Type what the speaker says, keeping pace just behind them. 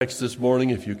Text this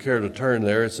morning, if you care to turn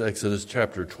there, it's Exodus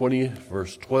chapter 20,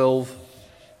 verse 12.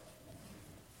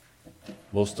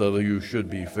 Most of you should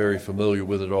be very familiar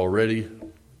with it already.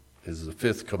 It is the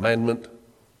fifth commandment.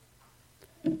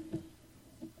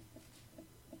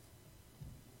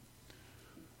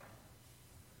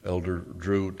 Elder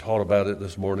Drew taught about it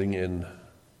this morning in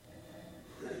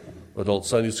adult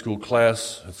Sunday school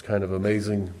class. It's kind of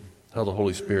amazing how the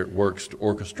Holy Spirit works to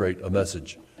orchestrate a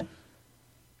message.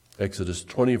 Exodus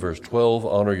 20, verse 12,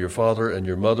 honor your father and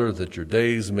your mother, that your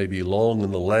days may be long in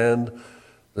the land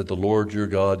that the Lord your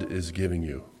God is giving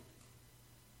you.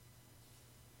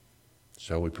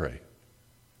 Shall we pray?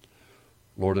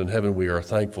 Lord in heaven, we are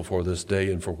thankful for this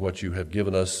day and for what you have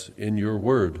given us in your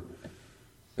word.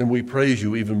 And we praise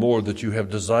you even more that you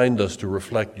have designed us to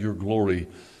reflect your glory,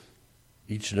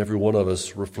 each and every one of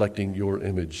us reflecting your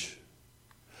image.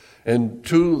 And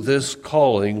to this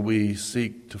calling, we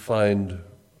seek to find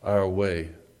our way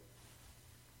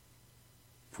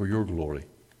for your glory,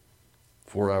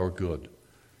 for our good.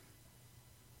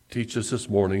 Teach us this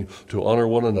morning to honor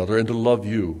one another and to love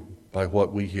you by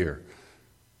what we hear.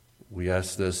 We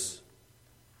ask this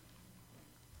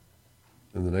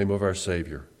in the name of our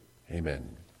Savior.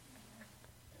 Amen.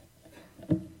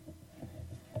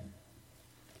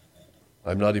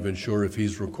 I'm not even sure if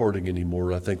he's recording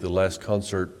anymore. I think the last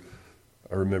concert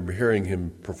I remember hearing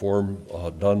him perform,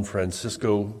 Don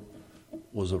Francisco,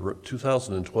 was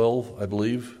 2012, I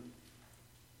believe.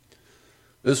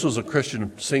 This was a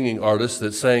Christian singing artist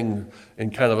that sang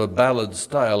in kind of a ballad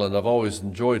style, and I've always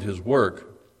enjoyed his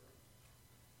work.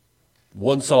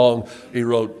 One song he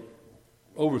wrote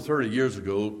over 30 years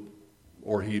ago,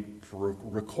 or he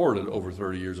recorded over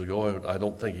 30 years ago, I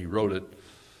don't think he wrote it,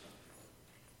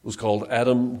 was called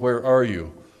Adam, Where Are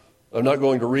You? I'm not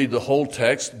going to read the whole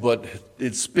text, but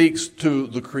it speaks to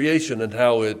the creation and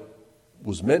how it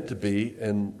was meant to be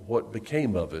and what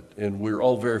became of it. And we're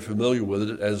all very familiar with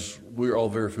it, as we're all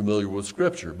very familiar with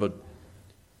Scripture. But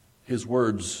his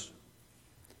words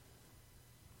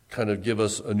kind of give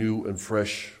us a new and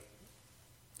fresh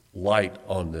light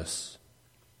on this.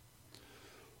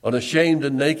 Unashamed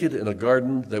and naked in a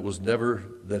garden that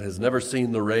has never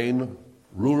seen the rain,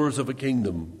 rulers of a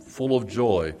kingdom full of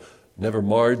joy, never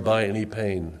marred by any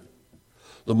pain.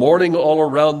 The morning all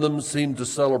around them seemed to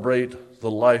celebrate the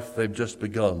life they've just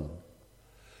begun.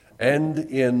 And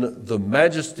in the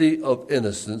majesty of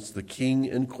innocence, the king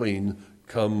and queen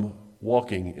come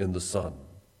walking in the sun.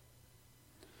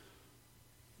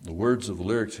 The words of the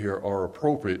lyrics here are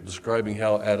appropriate, describing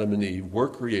how Adam and Eve were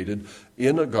created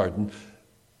in a garden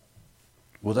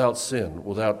without sin,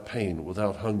 without pain,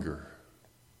 without hunger.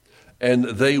 And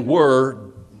they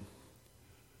were,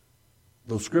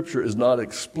 though Scripture is not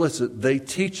explicit, they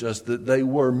teach us that they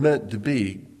were meant to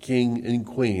be king and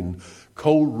queen,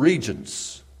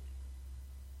 co-regents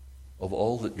of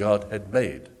all that God had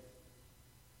made.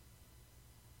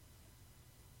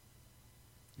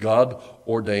 God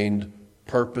ordained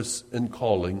purpose and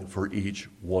calling for each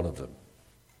one of them,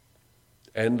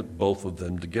 and both of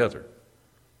them together.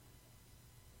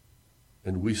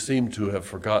 And we seem to have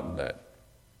forgotten that.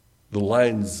 The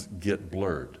lines get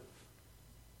blurred.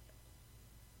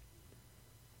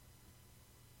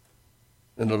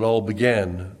 And it all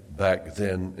began back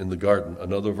then in the garden.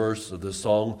 Another verse of this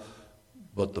song,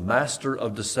 but the master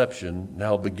of deception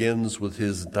now begins with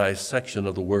his dissection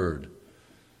of the word.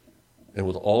 And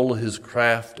with all of his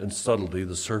craft and subtlety,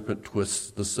 the serpent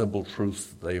twists the simple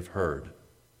truths they've heard.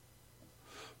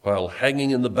 While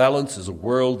hanging in the balance is a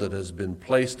world that has been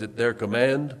placed at their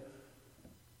command,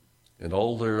 and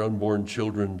all their unborn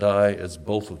children die as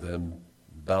both of them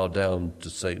bow down to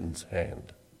Satan's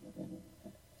hand.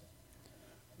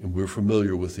 And we're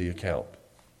familiar with the account,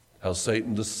 how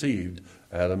Satan deceived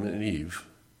Adam and Eve.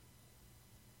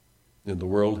 And the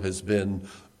world has been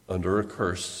under a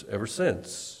curse ever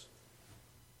since.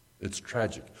 It's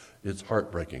tragic. It's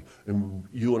heartbreaking. And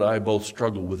you and I both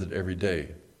struggle with it every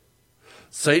day.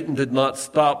 Satan did not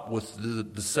stop with the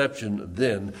deception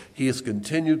then. He has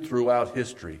continued throughout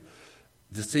history,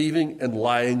 deceiving and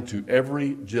lying to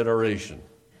every generation.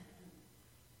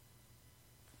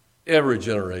 Every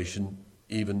generation,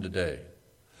 even today.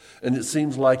 And it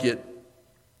seems like it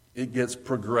gets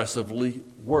progressively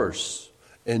worse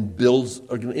and builds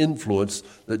an influence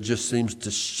that just seems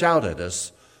to shout at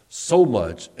us so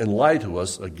much and lie to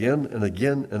us again and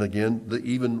again and again that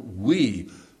even we,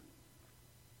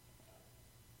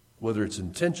 whether it's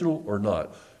intentional or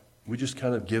not, we just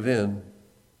kind of give in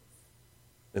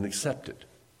and accept it.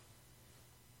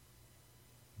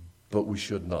 But we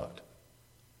should not.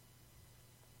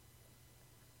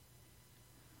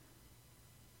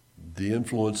 The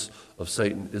influence of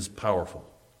Satan is powerful.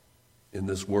 in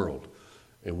this world.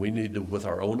 And we need to, with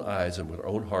our own eyes and with our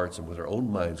own hearts and with our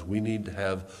own minds, we need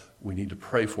to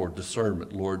pray for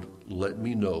discernment. Lord, let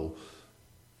me know,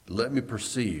 let me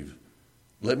perceive,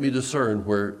 let me discern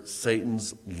where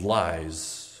Satan's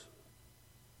lies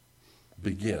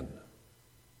begin.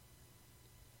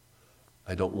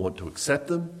 I don't want to accept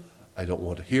them. I don't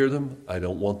want to hear them. I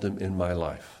don't want them in my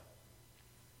life.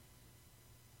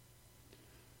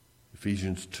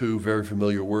 Ephesians 2, very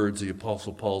familiar words. The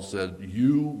Apostle Paul said,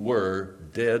 "You were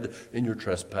dead in your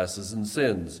trespasses and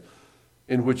sins,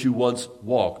 in which you once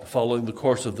walked, following the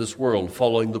course of this world,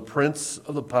 following the prince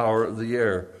of the power of the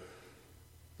air,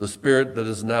 the spirit that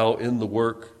is now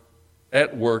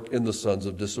at work in the sons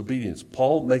of disobedience."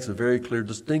 Paul makes a very clear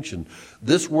distinction.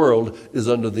 This world is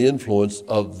under the influence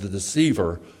of the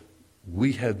deceiver.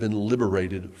 We have been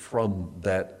liberated from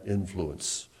that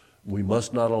influence. We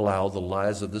must not allow the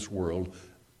lies of this world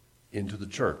into the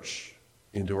church,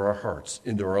 into our hearts,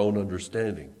 into our own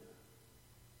understanding.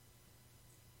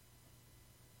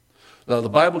 Now, the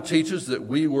Bible teaches that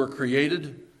we were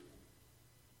created.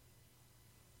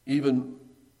 Even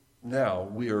now,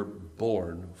 we are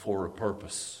born for a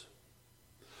purpose.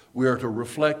 We are to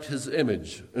reflect His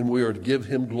image, and we are to give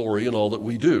Him glory in all that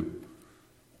we do.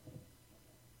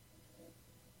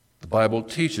 The Bible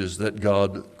teaches that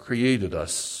God created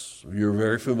us. You're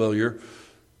very familiar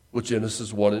with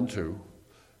Genesis 1 and 2.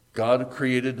 God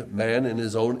created man in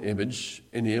His own image.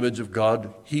 In the image of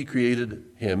God, He created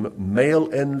him.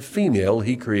 Male and female,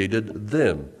 He created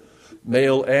them.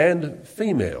 Male and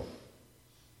female.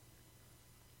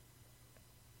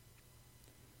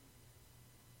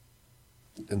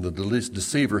 And the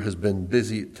deceiver has been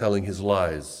busy telling his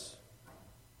lies.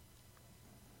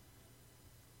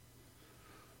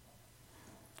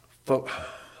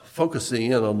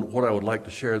 Focusing in on what I would like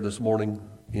to share this morning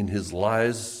in his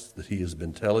lies that he has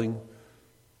been telling.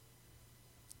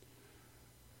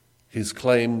 His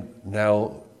claim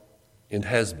now and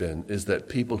has been is that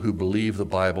people who believe the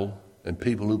Bible and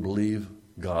people who believe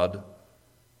God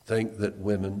think that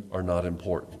women are not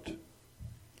important.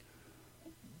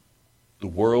 The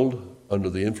world, under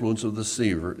the influence of the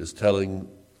deceiver, is telling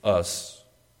us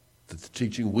that the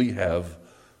teaching we have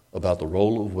about the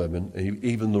role of women, and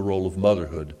even the role of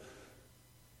motherhood,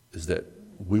 is that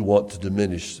we want to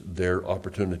diminish their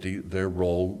opportunity, their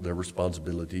role, their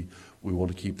responsibility. We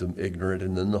want to keep them ignorant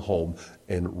and in the home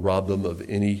and rob them of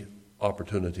any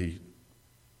opportunity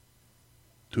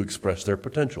to express their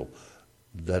potential.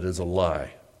 That is a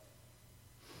lie.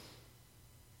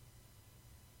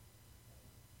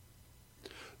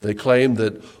 They claim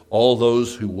that all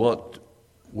those who want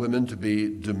women to be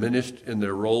diminished in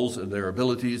their roles and their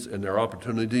abilities and their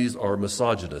opportunities are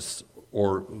misogynists,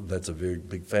 or that's a very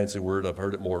big fancy word. I've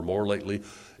heard it more and more lately.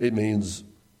 It means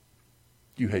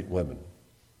you hate women.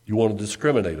 You want to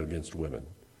discriminate against women.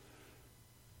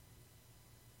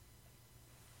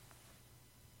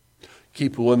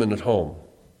 Keep a woman at home.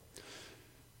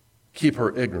 Keep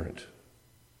her ignorant.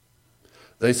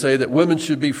 They say that women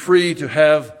should be free to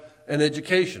have an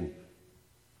education.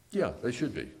 Yeah, they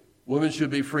should be. Women should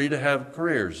be free to have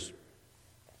careers.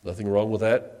 Nothing wrong with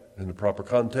that in the proper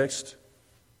context.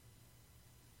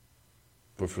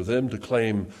 But for them to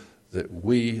claim that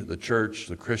we, the church,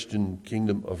 the Christian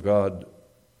kingdom of God,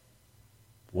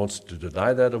 wants to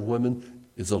deny that of women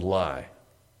is a lie.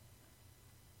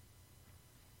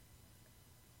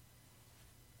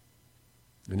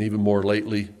 And even more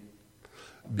lately,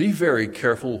 be very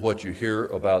careful what you hear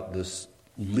about this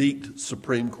leaked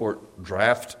Supreme Court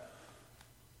draft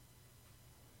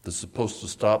that's supposed to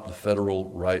stop the federal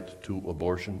right to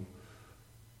abortion.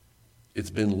 It's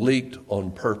been leaked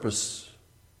on purpose.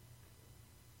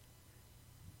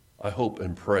 I hope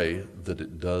and pray that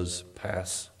it does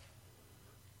pass.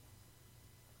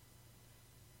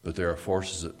 But there are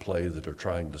forces at play that are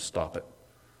trying to stop it.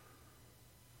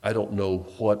 I don't know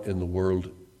what in the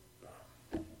world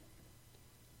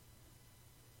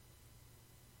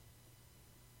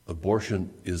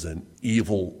abortion is an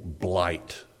evil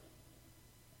blight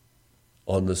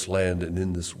on this land and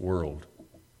in this world.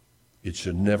 It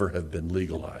should never have been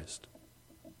legalized.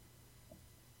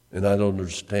 And I don't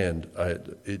understand.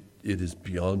 It is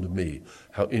beyond me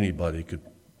how anybody could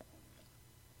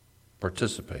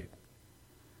participate.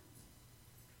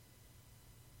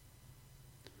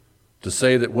 To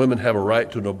say that women have a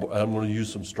right to an abortion, I'm going to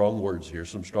use some strong words here,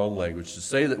 some strong language. To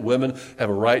say that women have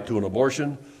a right to an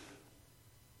abortion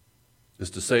is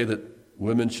to say that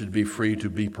women should be free to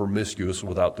be promiscuous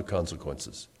without the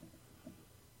consequences.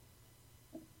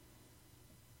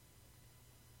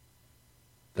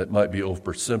 That might be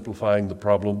oversimplifying the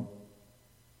problem.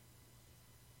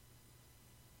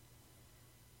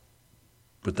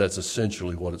 But that's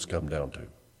essentially what it's come down to.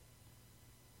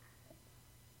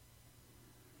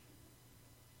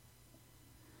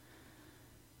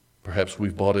 Perhaps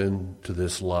we've bought into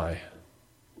this lie.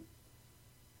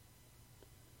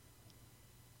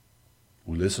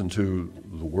 We listen to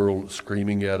the world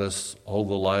screaming at us, all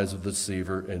the lies of the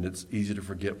deceiver, and it's easy to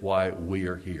forget why we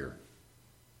are here.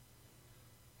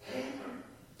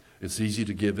 It's easy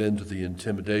to give in to the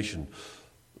intimidation,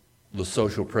 the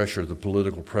social pressure, the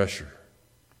political pressure.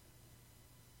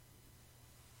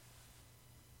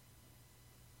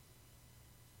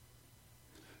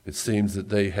 It seems that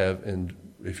they have, and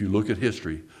if you look at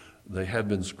history, they have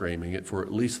been screaming it for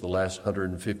at least the last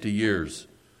 150 years,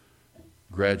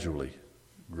 gradually,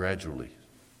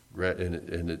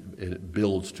 and it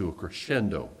builds to a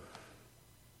crescendo.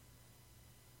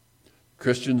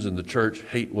 Christians in the church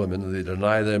hate women, and they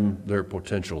deny them their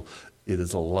potential. It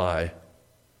is a lie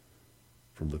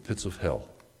from the pits of hell.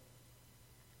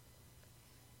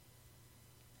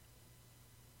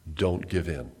 Don't give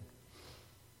in.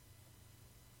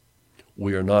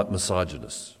 We are not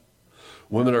misogynists.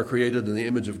 Women are created in the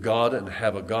image of God and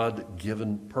have a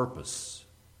God-given purpose.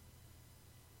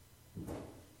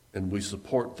 And we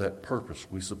support that purpose.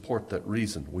 We support that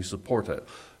reason. We support that.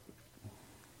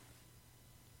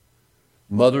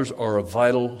 Mothers are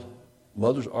vital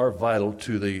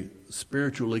to the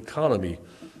spiritual economy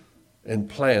and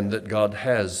plan that God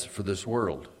has for this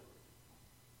world.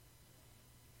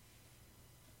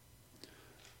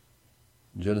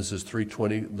 In Genesis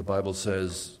 3:20, the Bible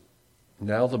says,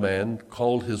 "Now the man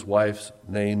called his wife's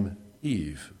name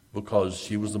Eve, because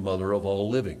she was the mother of all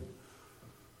living."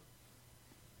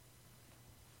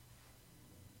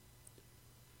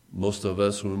 Most of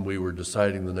us, when we were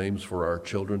deciding the names for our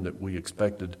children that we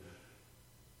expected,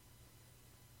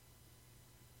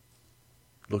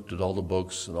 looked at all the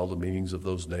books and all the meanings of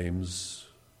those names.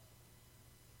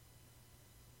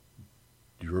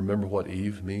 Do you remember what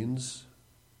Eve means?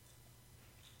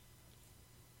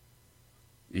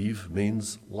 Eve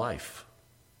means life.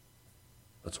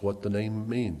 That's what the name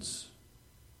means.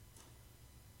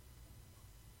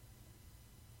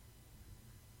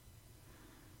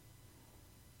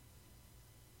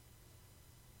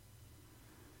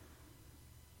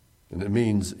 And it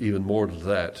means even more to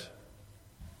that.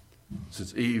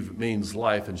 Since Eve means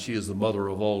life and she is the mother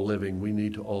of all living, we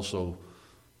need to also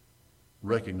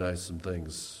recognize some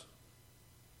things.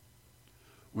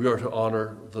 We are to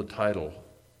honor the title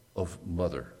of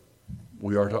mother.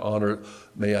 We are to honor,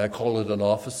 may I call it an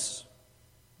office?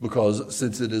 Because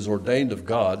since it is ordained of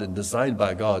God and designed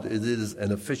by God, it is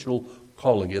an official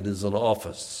calling. It is an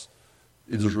office.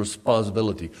 It is a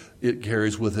responsibility. It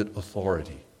carries with it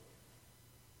authority.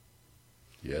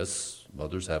 Yes,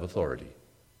 mothers have authority.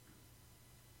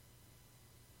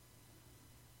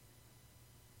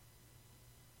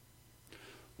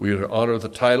 We are to honor the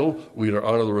title. We are to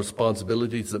honor the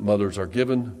responsibilities that mothers are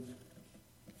given.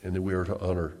 And then we are to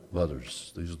honor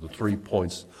mothers. These are the 3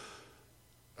 points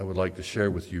I would like to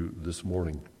share with you this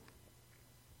morning.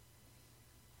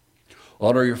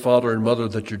 Honor your father and mother,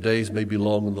 that your days may be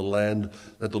long in the land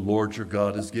that the Lord your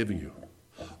God is giving you.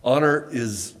 Honor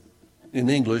is, in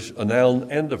English, a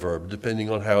noun and a verb, depending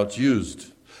on how it's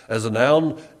used. As a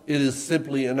noun, it is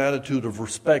simply an attitude of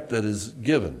respect that is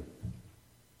given.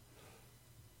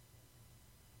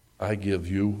 I give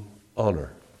you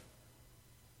honor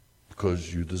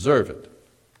because you deserve it.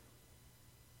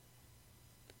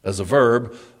 As a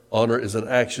verb, honor is an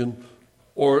action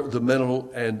or the mental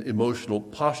and emotional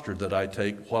posture that I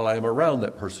take while I am around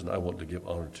that person I want to give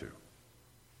honor to.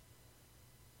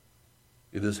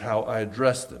 It is how I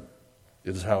address them.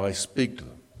 It is how I speak to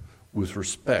them with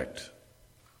respect.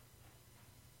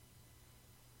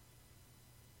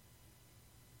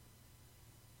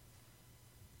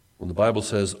 When the Bible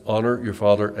says honor your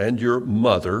father and your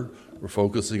mother, we're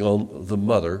focusing on the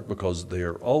mother because they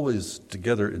are always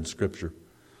together in Scripture.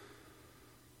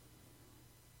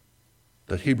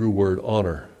 That Hebrew word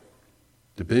honor,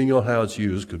 depending on how it's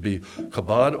used, could be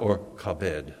kabad or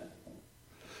kabed.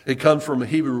 It comes from a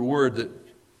Hebrew word that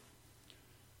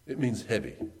it means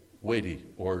heavy, weighty,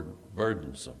 or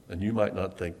burdensome. And you might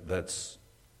not think that's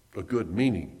a good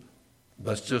meaning.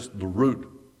 That's just the root,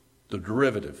 the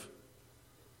derivative.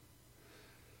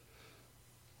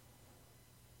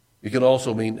 It can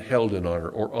also mean held in honor,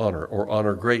 or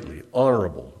honor greatly,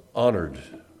 honorable, honored,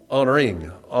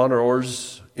 honoring,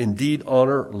 honors, indeed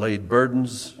honor, laid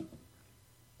burdens,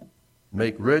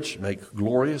 make rich, make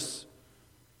glorious.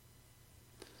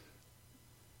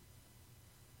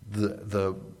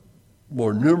 The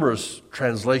more numerous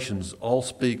translations all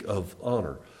speak of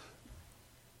honor.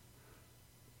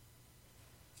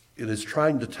 it is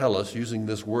trying to tell us, using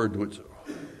this word which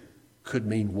could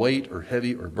mean weight or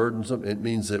heavy or burdensome, it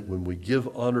means that when we give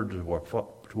honor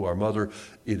to our mother,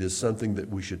 it is something that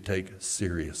we should take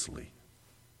seriously.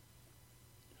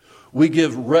 We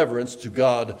give reverence to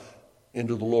God and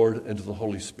to the Lord and to the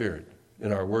Holy Spirit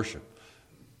in our worship.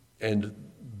 And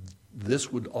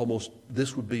this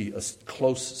would be a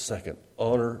close second.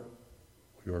 Honor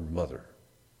your mother.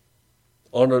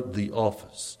 Honor the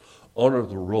office. Honor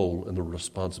the role and the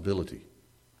responsibility.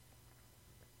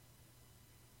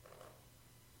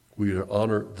 We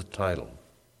honor the title,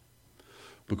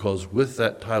 because with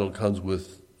that title comes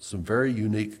with some very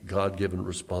unique God-given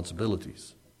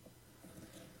responsibilities.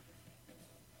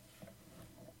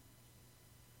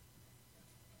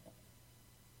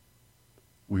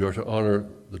 We are to honor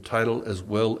the title as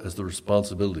well as the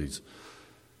responsibilities.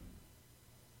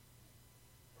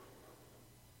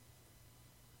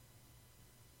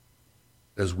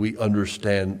 As we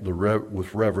understand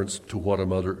with reverence to what a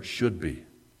mother should be.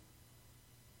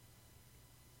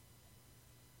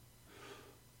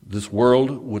 This world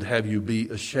would have you be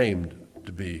ashamed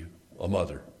to be a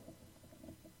mother.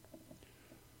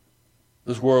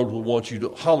 This world will want you to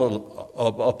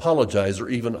apologize or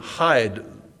even hide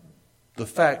the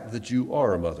fact that you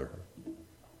are a mother.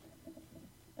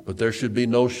 But there should be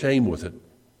no shame with it.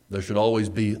 There should always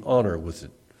be honor with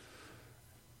it.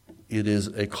 It is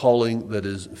a calling that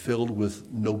is filled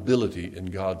with nobility in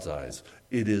God's eyes.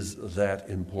 It is that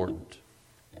important.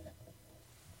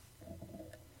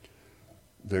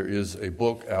 There is a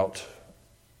book out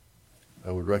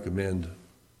I would recommend,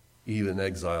 Eve in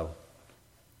Exile,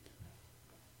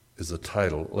 is the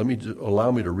title.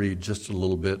 Allow me to read just a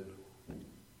little bit.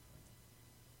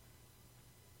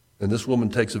 And this woman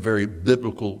takes a very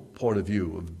biblical point of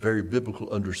view, a very biblical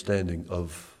understanding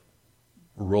of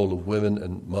the role of women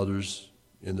and mothers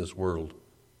in this world.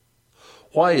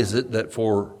 Why is it that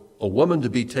for a woman to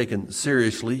be taken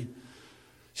seriously,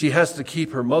 she has to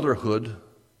keep her motherhood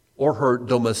or her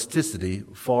domesticity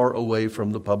far away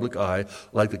from the public eye,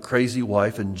 like the crazy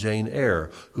wife in Jane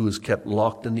Eyre, who is kept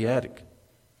locked in the attic?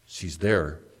 She's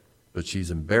there, but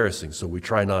she's embarrassing, so we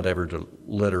try not ever to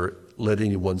let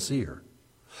anyone see her.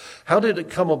 How did it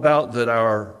come about that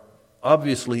our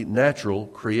obviously natural,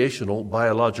 creational,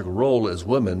 biological role as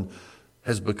women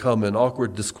has become an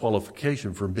awkward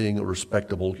disqualification from being a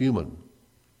respectable human?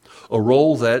 A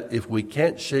role that, if we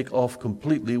can't shake off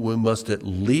completely, we must at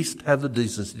least have the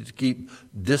decency to keep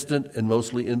distant and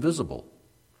mostly invisible.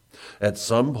 At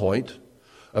some point,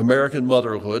 American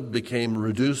motherhood became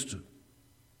reduced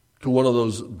to one of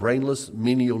those brainless,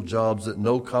 menial jobs that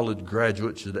no college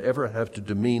graduate should ever have to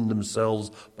demean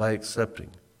themselves by accepting.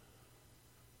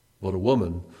 But a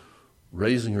woman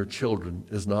raising her children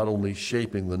is not only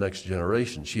shaping the next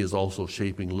generation, she is also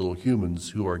shaping little humans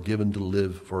who are given to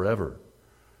live forever.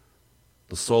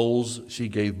 The souls she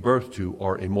gave birth to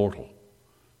are immortal.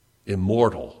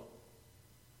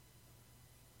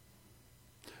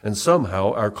 And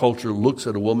somehow our culture looks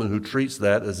at a woman who treats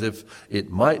that as if it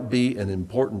might be an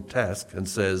important task and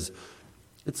says,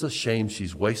 it's a shame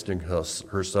she's wasting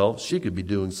herself. She could be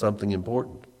doing something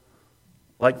important,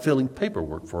 like filling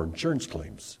paperwork for insurance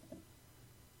claims.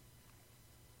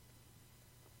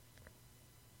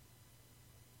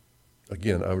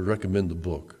 Again, I would recommend the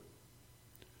book.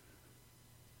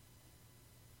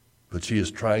 But she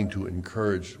is trying to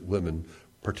encourage women,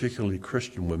 particularly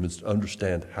Christian women, to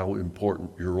understand how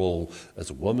important your role as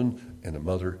a woman and a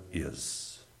mother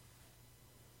is.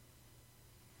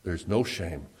 There's no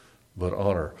shame, but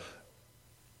honor.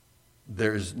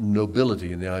 There is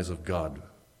nobility in the eyes of God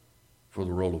for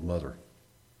the role of mother.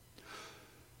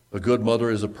 A good mother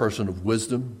is a person of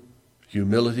wisdom,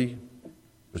 humility,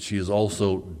 but she is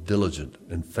also diligent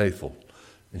and faithful,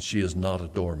 and she is not a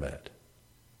doormat.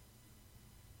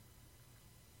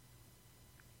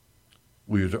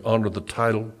 We are to honor the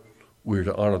title. We are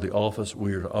to honor the office.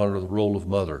 We are to honor the role of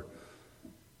mother.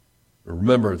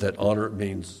 Remember that honor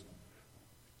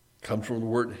comes from the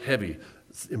word heavy.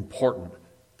 It's important.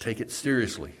 Take it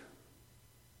seriously.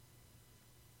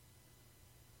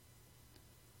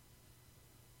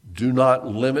 Do not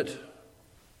limit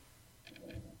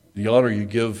the honor you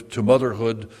give to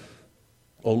motherhood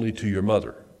only to your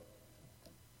mother,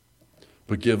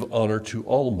 but give honor to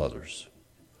all mothers.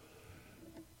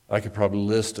 I could probably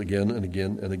list again and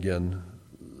again and again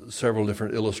several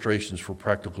different illustrations for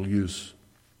practical use,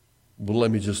 but let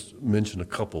me just mention a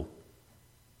couple.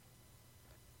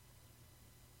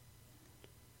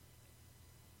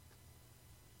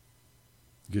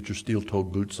 Get your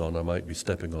steel-toed boots on. I might be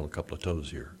stepping on a couple of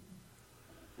toes here.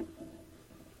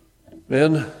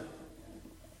 Men,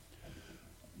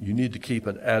 you need to keep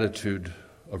an attitude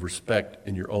of respect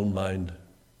in your own mind,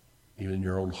 even in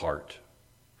your own heart,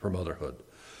 for motherhood.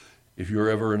 If you're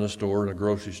ever in a store, in a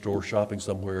grocery store, shopping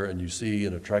somewhere, and you see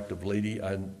an attractive lady,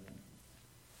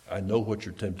 I know what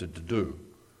you're tempted to do.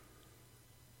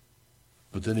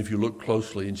 But then if you look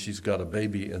closely and she's got a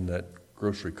baby in that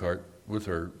grocery cart with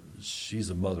her, she's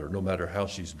a mother, no matter how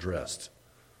she's dressed.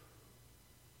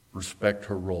 Respect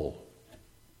her role.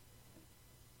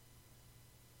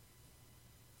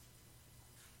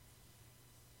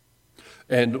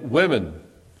 And women,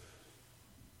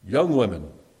 young women,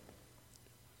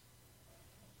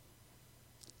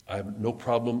 I have no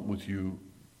problem with you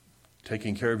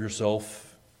taking care of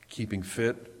yourself, keeping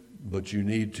fit, but you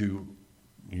need to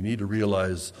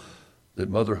realize that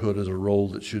motherhood is a role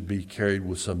that should be carried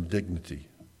with some dignity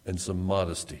and some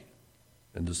modesty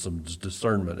and some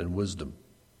discernment and wisdom.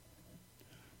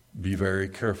 Be very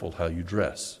careful how you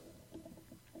dress.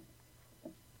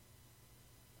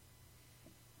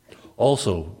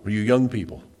 Also, for you young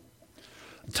people,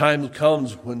 the time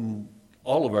comes when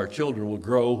all of our children will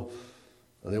grow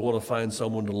and they want to find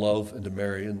someone to love and to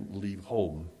marry and leave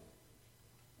home.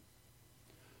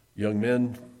 Young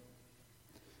men,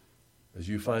 as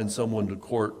you find someone to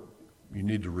court, you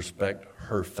need to respect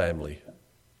her family,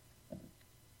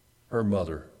 her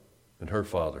mother and her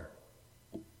father.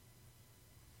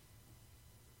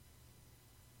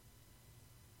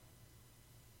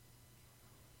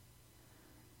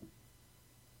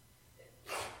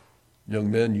 Young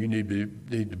men, you need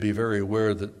to be very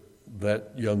aware that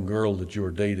that young girl that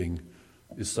you're dating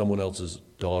is someone else's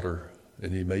daughter,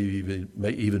 and he may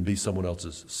even be someone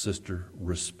else's sister.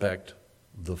 Respect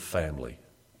the family.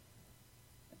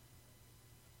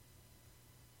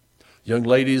 Young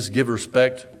ladies, give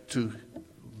respect to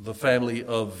the family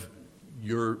of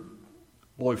your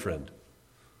boyfriend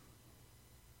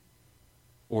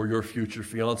or your future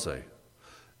fiance,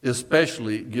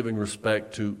 especially giving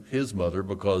respect to his mother,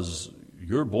 because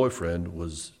your boyfriend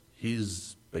was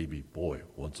his baby boy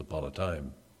once upon a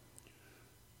time.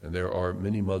 And there are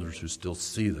many mothers who still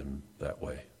see them that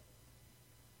way.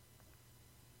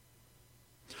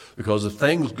 Because if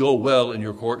things go well in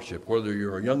your courtship, whether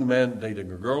you're a young man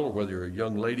dating a girl or whether you're a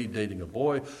young lady dating a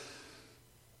boy,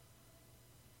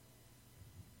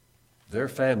 their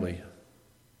family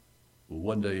will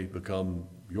one day become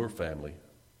your family.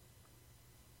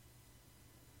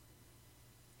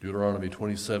 Deuteronomy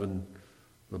 27,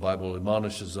 the Bible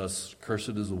admonishes us,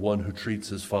 "Cursed is the one who treats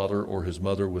his father or his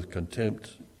mother with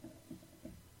contempt."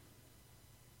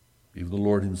 Even the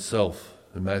Lord himself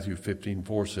in Matthew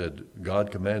 15:4 said,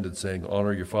 God commanded, saying,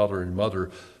 "Honor your father and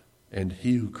mother, and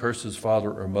he who curses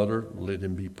father or mother, let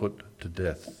him be put to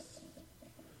death."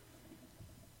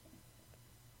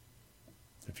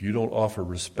 If you don't offer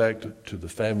respect to the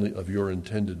family of your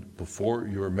intended before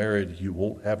you're married, you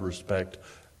won't have respect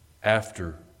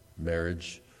after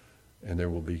marriage, and there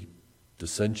will be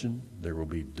dissension, there will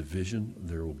be division,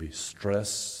 there will be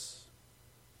stress.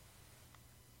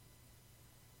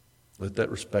 Let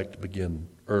that respect begin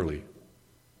early.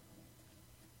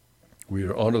 We are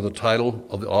to honor the title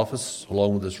of the office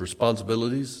along with its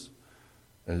responsibilities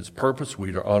and its purpose. We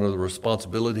are to honor the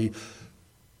responsibility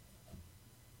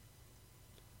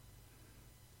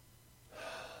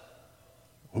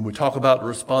when we talk about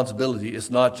responsibility, it's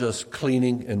not just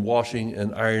cleaning and washing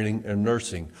and ironing and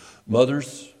nursing.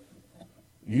 Mothers,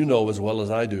 you know as well as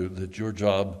I do that your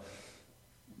job,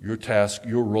 your task,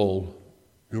 your role,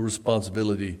 your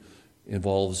responsibility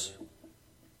involves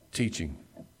teaching.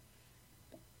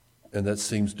 And that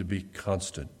seems to be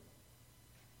constant.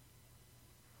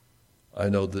 I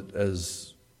know that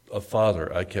as a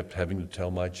father, I kept having to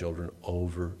tell my children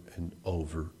over and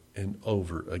over and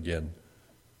over again,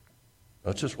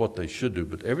 not just what they should do,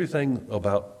 but everything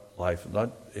about life,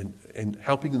 and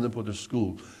helping them with their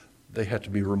school, they had to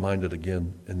be reminded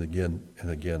again and again and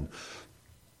again.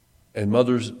 And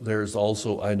mothers, there's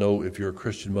also, I know if you're a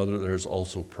Christian mother, there's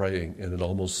also praying, and it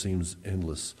almost seems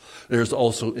endless. There's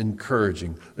also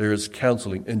encouraging, there's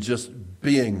counseling, and just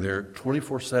being there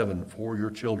 24/7 for your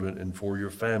children and for your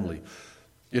family.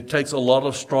 It takes a lot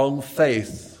of strong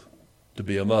faith to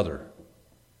be a mother,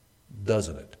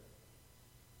 doesn't it?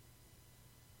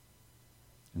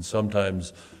 And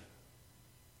sometimes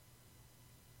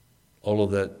all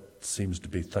of that seems to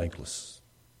be thankless,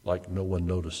 like no one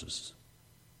notices.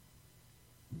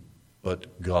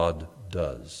 But God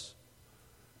does.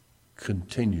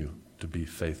 Continue to be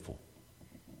faithful.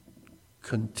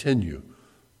 Continue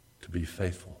to be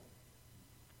faithful.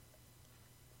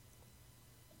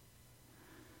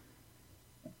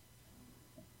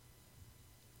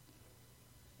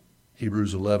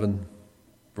 Hebrews 11,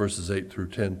 verses 8 through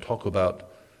 10 talk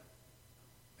about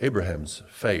Abraham's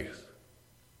faith.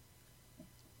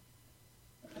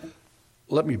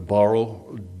 Let me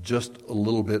borrow just a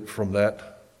little bit from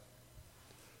that.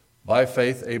 By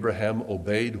faith, Abraham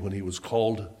obeyed when he was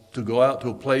called to go out to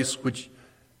a place which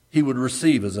he would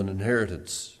receive as an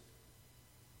inheritance.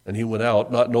 And he went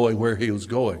out not knowing where he was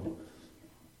going.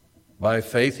 By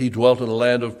faith, he dwelt in a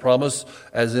land of promise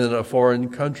as in a foreign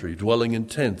country, dwelling in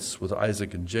tents with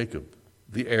Isaac and Jacob,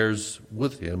 the heirs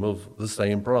with him of the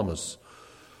same promise.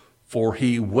 For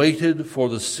he waited for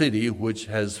the city which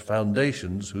has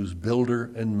foundations, whose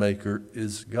builder and maker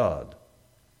is God.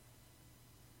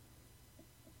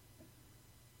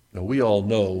 Now, we all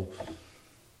know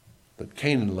that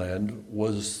Canaan land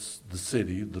was the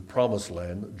city, the promised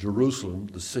land, Jerusalem,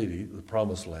 the city, the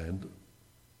promised land,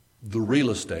 the real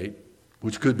estate,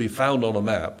 which could be found on a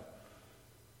map.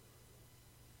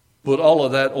 But all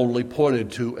of that only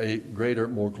pointed to a greater,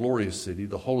 more glorious city,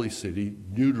 the holy city,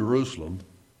 New Jerusalem,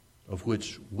 of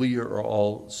which we are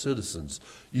all citizens.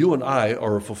 You and I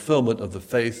are a fulfillment of the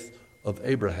faith of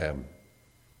Abraham.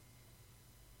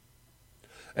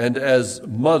 And as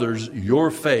mothers, your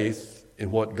faith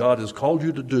in what God has called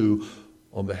you to do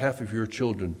on behalf of your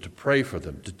children, to pray for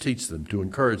them, to teach them, to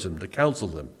encourage them, to counsel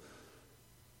them,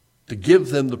 to give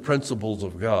them the principles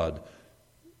of God,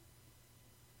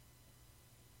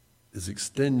 is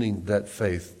extending that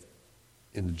faith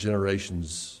in the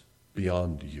generations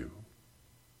beyond you.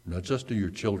 Not just to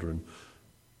your children,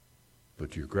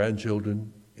 but to your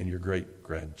grandchildren and your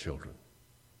great-grandchildren.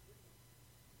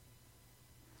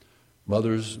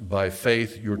 Mothers, by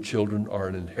faith, your children are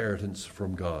an inheritance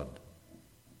from God.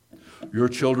 Your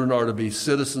children are to be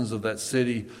citizens of that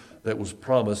city that was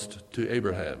promised to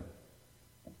Abraham.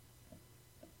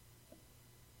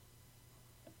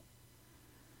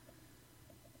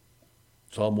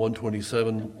 Psalm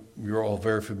 127, you're all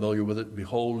very familiar with it.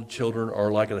 Behold, children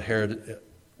are like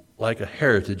a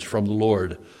heritage from the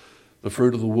Lord. The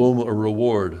fruit of the womb a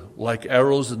reward. Like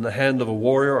arrows in the hand of a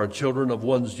warrior are children of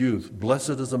one's youth.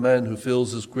 Blessed is the man who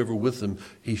fills his quiver with them.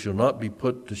 He shall not be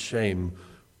put to shame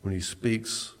when he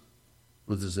speaks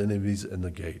with his enemies in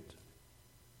the gate.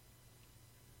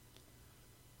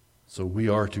 So we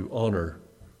are to honor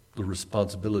the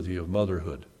responsibility of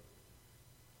motherhood,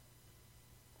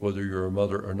 whether you're a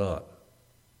mother or not.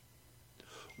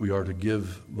 We are to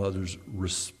give mothers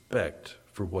respect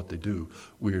for what they do.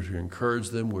 We are to encourage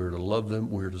them, we are to love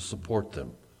them, we are to support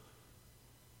them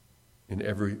in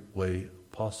every way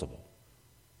possible.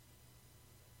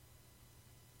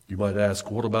 You might ask,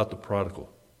 what about the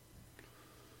prodigal?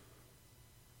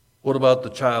 What about the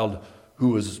child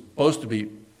who is supposed to be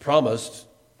promised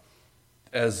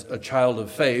as a child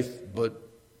of faith, but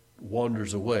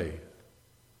wanders away?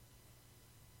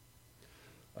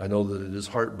 I know that it is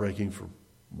heartbreaking for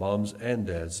moms and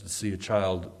dads to see a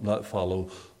child not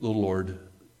follow the Lord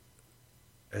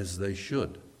as they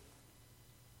should.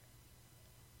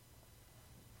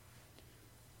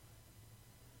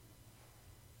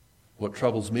 What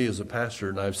troubles me as a pastor,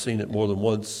 and I've seen it more than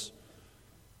once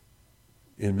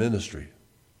in ministry,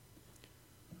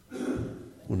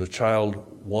 when a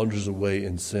child wanders away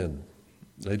in sin,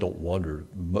 they don't wander.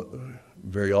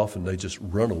 Very often they just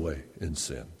run away in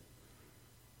sin.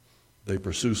 They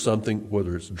pursue something,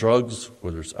 whether it's drugs,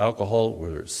 whether it's alcohol,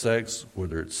 whether it's sex,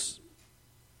 whether it's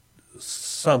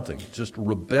something, just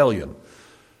rebellion.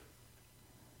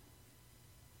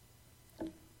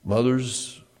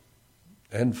 Mothers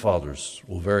and fathers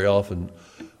will very often,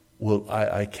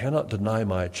 I cannot deny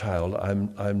my child.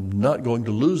 I'm not going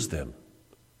to lose them.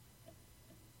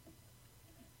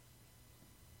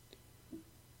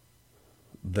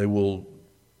 They will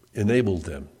enable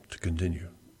them to continue.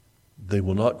 They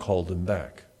will not call them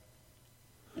back.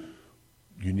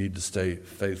 You need to stay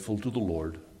faithful to the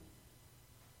Lord.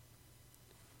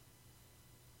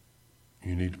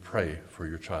 You need to pray for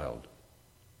your child.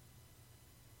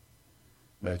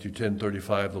 Matthew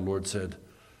 10:35, the Lord said,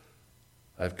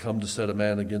 I've come to set a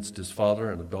man against his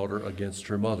father, and a daughter against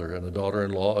her mother, and a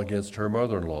daughter-in-law against her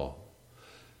mother-in-law.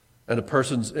 And a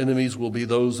person's enemies will be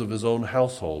those of his own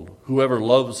household. Whoever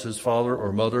loves his father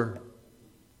or mother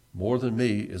more than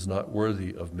me is not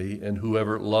worthy of me, and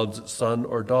whoever loves son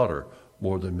or daughter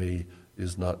more than me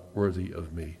is not worthy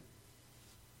of me.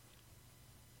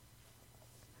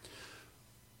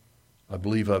 I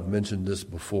believe I've mentioned this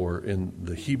before. In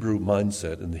the Hebrew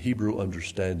mindset, in the Hebrew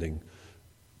understanding,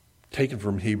 taken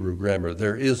from Hebrew grammar,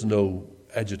 there is no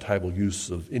adjectival use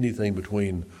of anything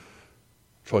between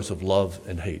choice of love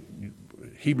and hate.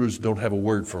 Hebrews don't have a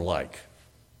word for like.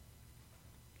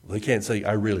 They can't say,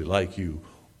 I really like you,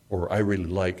 or I really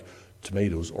like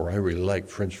tomatoes, or I really like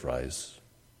French fries.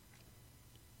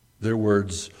 Their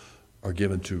words are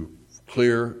given to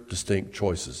clear, distinct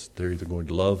choices. They're either going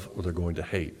to love or they're going to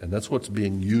hate. And that's what's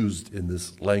being used in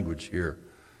this language here.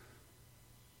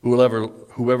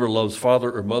 Whoever loves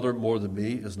father or mother more than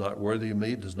me is not worthy of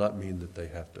me. It does not mean that they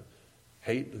have to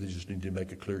hate. They just need to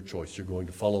make a clear choice. You're going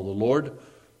to follow the Lord,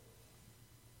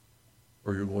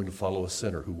 or you're going to follow a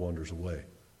sinner who wanders away.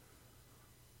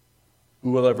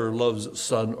 Whoever loves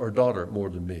son or daughter more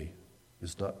than me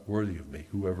is not worthy of me.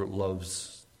 Whoever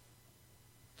loves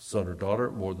son or daughter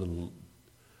more than...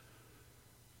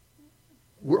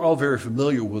 We're all very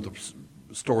familiar with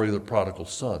the story of the prodigal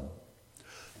son.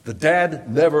 The dad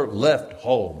never left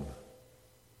home.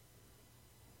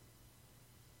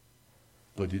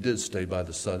 But he did stay by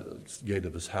the gate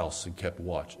of his house and kept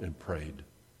watch and prayed.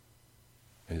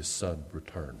 And his son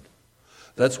returned.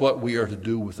 That's what we are to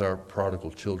do with our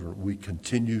prodigal children. We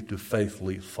continue to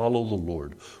faithfully follow the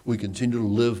Lord. We continue to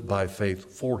live by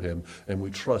faith for him, and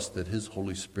we trust that his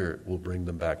Holy Spirit will bring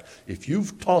them back. If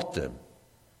you've taught them,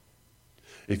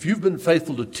 if you've been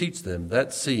faithful to teach them,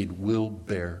 that seed will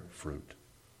bear fruit.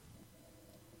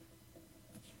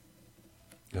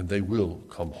 And they will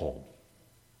come home.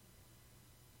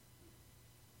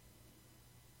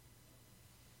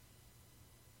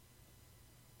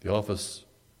 The office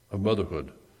of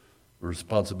motherhood, the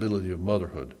responsibility of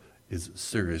motherhood is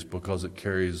serious because it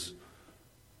carries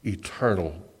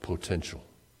eternal potential.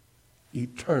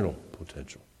 Eternal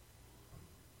potential.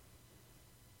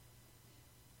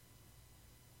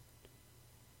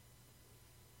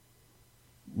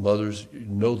 Mothers,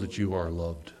 know that you are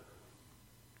loved.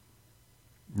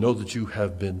 Know that you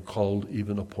have been called,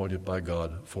 even appointed by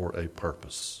God, for a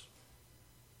purpose.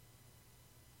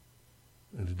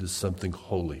 And it is something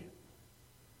holy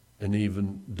and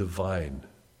even divine.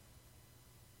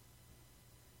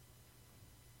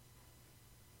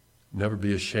 Never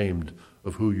be ashamed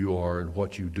of who you are and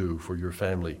what you do for your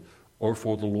family or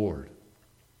for the Lord.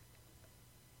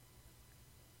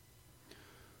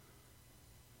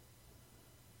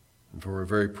 And for a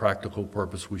very practical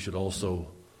purpose, we should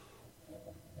also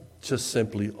just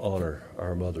simply honor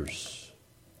our mothers.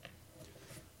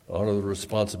 Honor the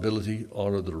responsibility,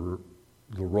 honor the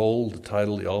role, the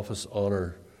title, the office,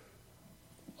 honor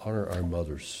our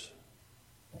mothers.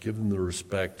 Give them the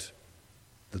respect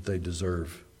that they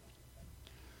deserve.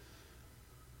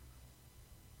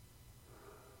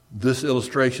 This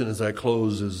illustration, as I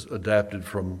close, is adapted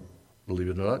from, believe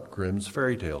it or not, Grimm's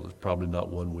fairy tale. It's probably not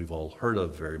one we've all heard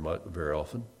of very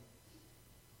often.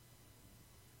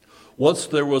 Once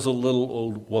there was a little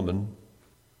old woman.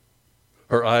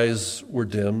 Her eyes were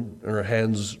dim and her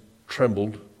hands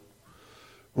trembled.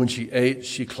 When she ate,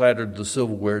 she clattered the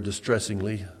silverware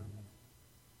distressingly.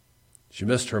 She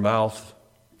missed her mouth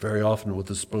very often with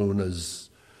the spoon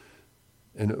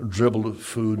and dribbled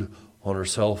food on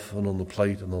herself and on the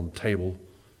plate and on the table.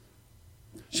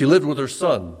 She lived with her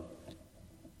son,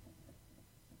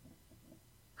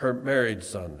 her married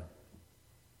son,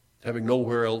 having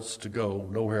nowhere else to go,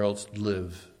 nowhere else to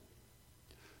live.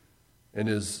 And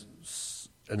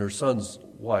her son's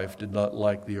wife did not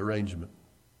like the arrangement.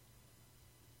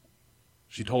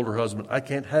 She told her husband, "I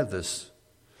can't have this.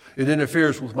 It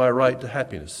interferes with my right to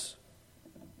happiness."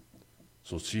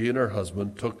 So she and her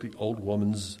husband took the old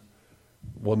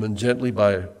woman gently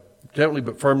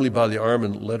but firmly by the arm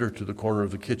and led her to the corner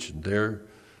of the kitchen. There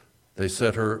they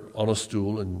set her on a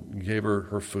stool and gave her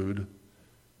her food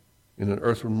in an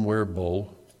earthenware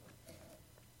bowl.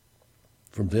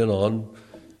 From then on,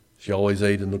 she always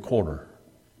ate in the corner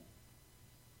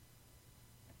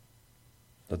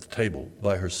at the table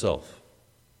by herself.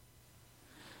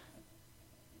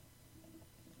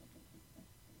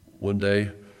 One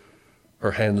day,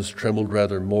 her hands trembled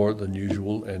rather more than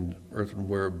usual, and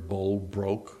earthenware bowl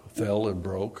fell and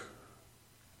broke.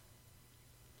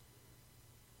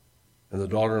 And the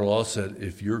daughter-in-law said,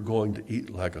 "If you're going to eat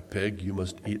like a pig, you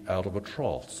must eat out of a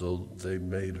trough." So they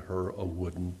made her a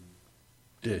wooden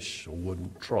dish, a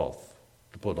wooden trough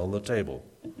to put on the table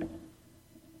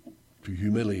to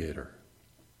humiliate her.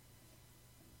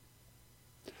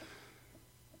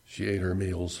 She ate her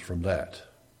meals from that.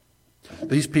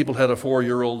 These people had a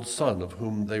 4-year-old son of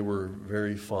whom they were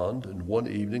very fond, and one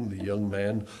evening the young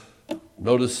man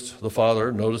the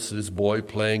father noticed his boy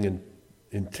playing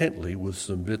intently with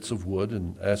some bits of wood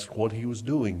and asked what he was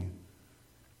doing.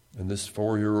 And this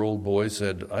 4-year-old boy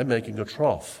said, "I'm making a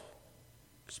trough,"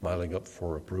 smiling up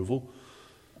for approval,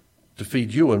 "to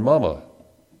feed you and Mama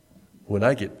when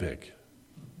I get big."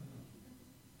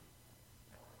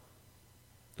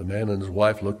 The man and his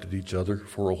wife looked at each other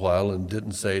for a while and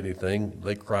didn't say anything.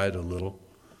 They cried a little.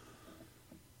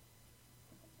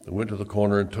 They went to the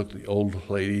corner and took the old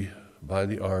lady by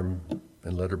the arm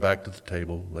and led her back to the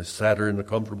table. They sat her in a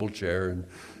comfortable chair and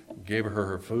gave her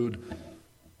her food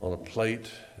on a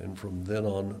plate, and from then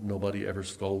on, nobody ever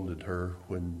scolded her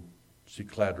when she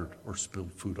clattered or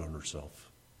spilled food on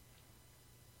herself.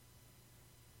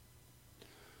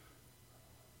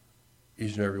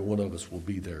 Each and every one of us will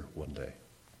be there one day.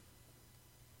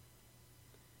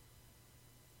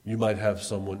 You might have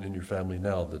someone in your family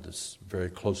now that is very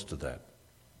close to that.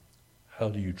 How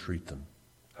do you treat them?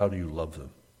 How do you love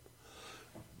them?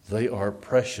 They are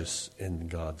precious in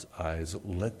God's eyes.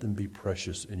 Let them be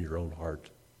precious in your own heart.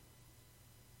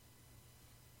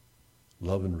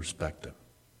 Love and respect them.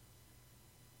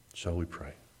 Shall we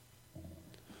pray?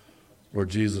 Lord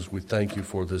Jesus, we thank you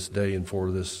for this day and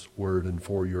for this word and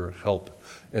for your help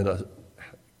and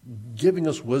giving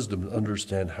us wisdom to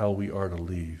understand how we are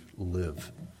to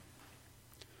live.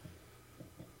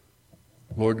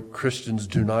 Lord, Christians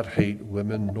do not hate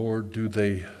women, nor do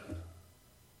they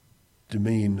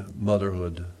demean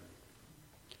motherhood.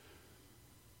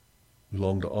 We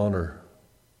long to honor.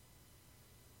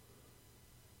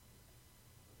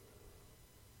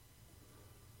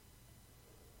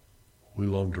 We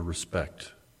long to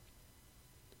respect.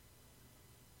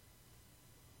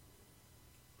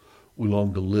 We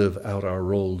long to live out our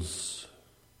roles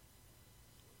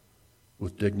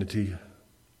with dignity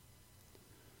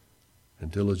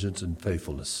and diligence and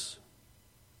faithfulness.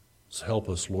 So help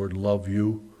us, Lord, love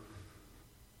you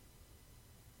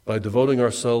by devoting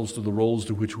ourselves to the roles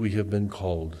to which we have been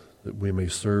called, that we may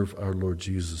serve our Lord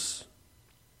Jesus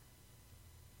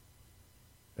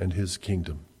and his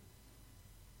kingdom.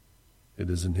 It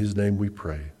is in his name we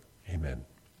pray. Amen.